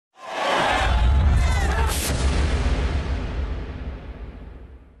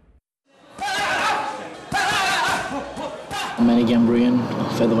Gamburyan,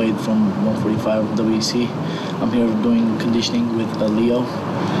 featherweight from 145 WEC. I'm here doing conditioning with Leo,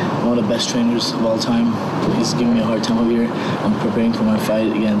 one of the best trainers of all time. He's giving me a hard time over here. I'm preparing for my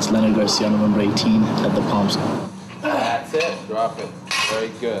fight against Leonard Garcia on November 18 at the Palms. That's it. Drop it. Very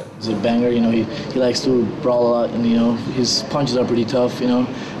good. He's a banger, you know, he likes to brawl a lot, and, you know, his punches are pretty tough, you know,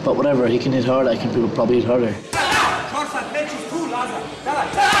 but whatever, he can hit hard, I can probably hit harder.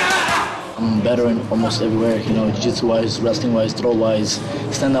 I'm better in almost everywhere, you know, jiu-jitsu-wise, wrestling-wise, throw-wise,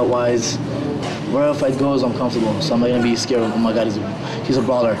 stand-out-wise. Wherever fight goes, I'm comfortable, so I'm not going to be scared of, oh my God, he's a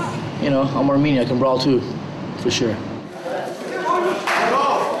brawler. You know, I'm Armenian, I can brawl too, for sure.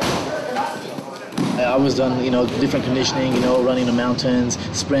 I was done, you know, different conditioning, you know, running the mountains,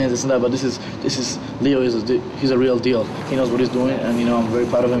 sprints, this and that. But this is Leo. He's a real deal. He knows what he's doing, and, you know, I'm very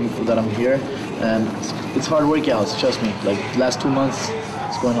proud of him that I'm here. And it's hard workouts, trust me. Like the last 2 months,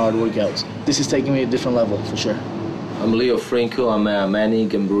 it's going hard workouts. This is taking me to a different level for sure. I'm Leo Franco. I'm a Manny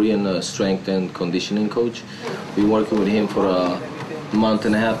Gamburyan strength and conditioning coach. Been working with him for a month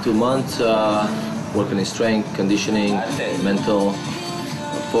and a half, 2 months, working in strength, conditioning, mental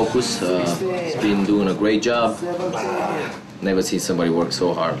focus. He's been doing a great job. Never seen somebody work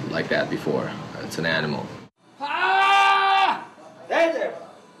so hard like that before. It's an animal. There.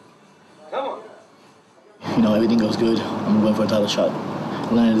 Come on. You know, everything goes good. I'm going for a title shot.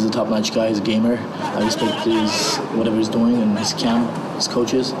 Leonard is a top-notch guy. He's a gamer. I respect whatever he's doing and his camp, his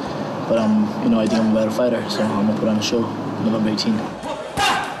coaches. But you know, I think I'm a better fighter, so I'm gonna put on a show November 18.